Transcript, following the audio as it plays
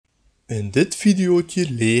In dit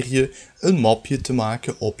videootje leer je een mapje te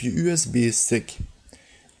maken op je USB-stick.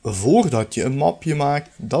 Voordat je een mapje maakt,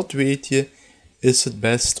 dat weet je, is het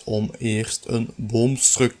best om eerst een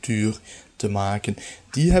boomstructuur te maken.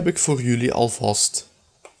 Die heb ik voor jullie alvast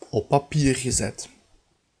op papier gezet.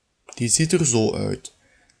 Die ziet er zo uit.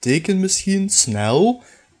 Teken misschien snel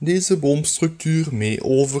deze boomstructuur mee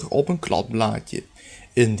over op een kladblaadje.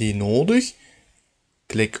 Indien nodig,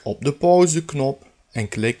 klik op de pauzeknop en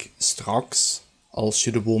klik straks, als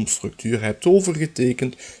je de boomstructuur hebt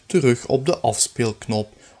overgetekend, terug op de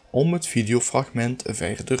afspeelknop om het videofragment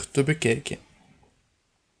verder te bekijken.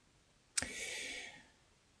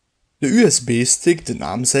 De USB-stick, de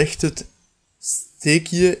naam zegt het, steek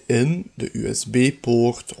je in de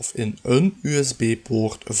USB-poort of in een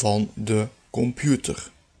USB-poort van de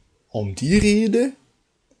computer. Om die reden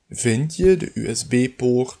vind je de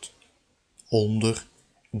USB-poort onder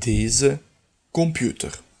deze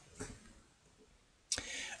computer.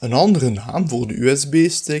 Een andere naam voor de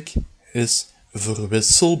USB-stick is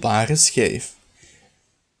verwisselbare schijf.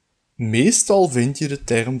 Meestal vind je de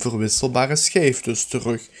term verwisselbare schijf dus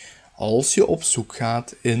terug als je op zoek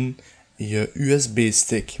gaat in je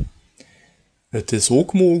USB-stick. Het is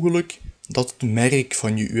ook mogelijk dat het merk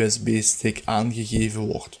van je USB-stick aangegeven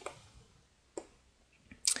wordt.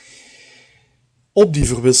 Op die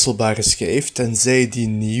verwisselbare schijf, tenzij die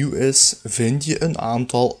nieuw is, vind je een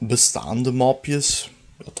aantal bestaande mapjes.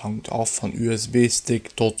 Dat hangt af van USB-stick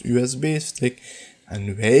tot USB-stick.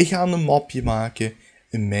 En wij gaan een mapje maken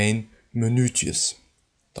in mijn minuutjes.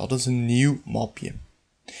 Dat is een nieuw mapje.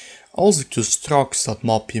 Als ik dus straks dat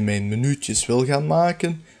mapje mijn minuutjes wil gaan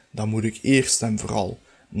maken, dan moet ik eerst en vooral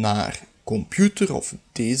naar computer of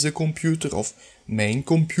deze computer of mijn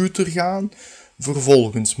computer gaan.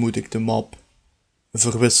 Vervolgens moet ik de map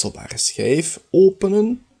verwisselbare schijf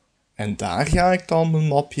openen en daar ga ik dan mijn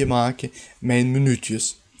mapje maken, mijn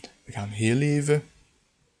minuutjes. We gaan heel even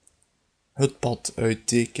het pad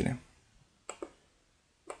uittekenen.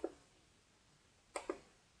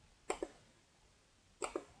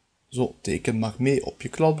 Zo, teken maar mee op je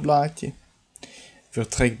kladblaadje.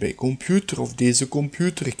 Vertrek bij computer of deze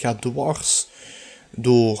computer. Ik ga dwars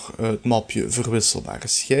door het mapje verwisselbare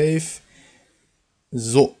schijf.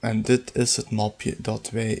 Zo, en dit is het mapje dat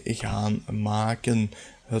wij gaan maken.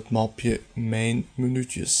 Het mapje mijn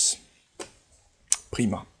minuutjes.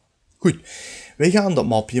 Prima. Goed, wij gaan dat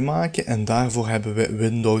mapje maken en daarvoor hebben we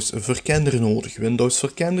Windows Verkenner nodig. Windows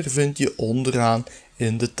Verkenner vind je onderaan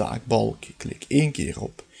in de taakbalk. Klik 1 keer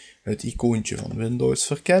op het icoontje van Windows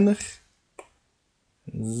Verkenner.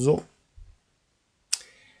 Zo.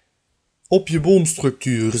 Op je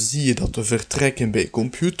boomstructuur zie je dat we vertrekken bij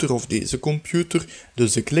computer of deze computer,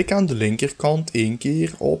 dus ik klik aan de linkerkant 1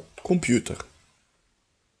 keer op computer.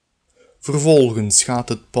 Vervolgens gaat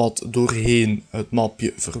het pad doorheen het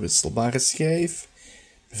mapje verwisselbare schijf,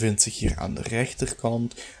 bevindt zich hier aan de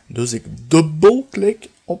rechterkant, dus ik dubbelklik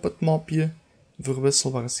op het mapje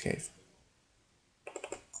verwisselbare schijf.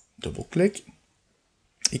 Dubbelklik.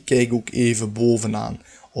 Ik kijk ook even bovenaan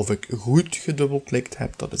of ik goed gedubbelklikt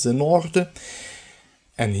heb, dat is in orde.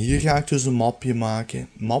 En hier ga ik dus een mapje maken.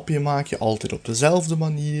 Mapje maak je altijd op dezelfde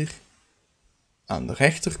manier. Aan de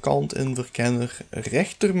rechterkant in Verkenner,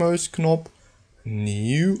 rechtermuisknop,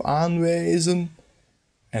 nieuw aanwijzen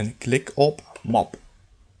en klik op map.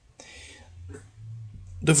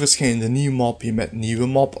 Er verschijnt een nieuw mapje met nieuwe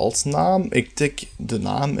map als naam. Ik tik de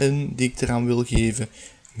naam in die ik eraan wil geven,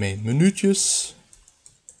 mijn minuutjes.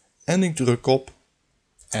 En ik druk op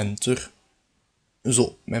Enter.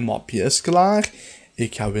 Zo, mijn mapje is klaar.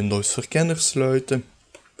 Ik ga Windows Verkenner sluiten.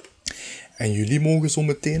 En jullie mogen zo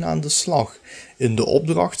meteen aan de slag. In de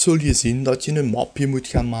opdracht zul je zien dat je een mapje moet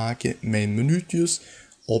gaan maken, mijn minuutjes,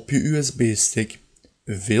 op je USB-stick.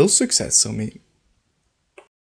 Veel succes ermee!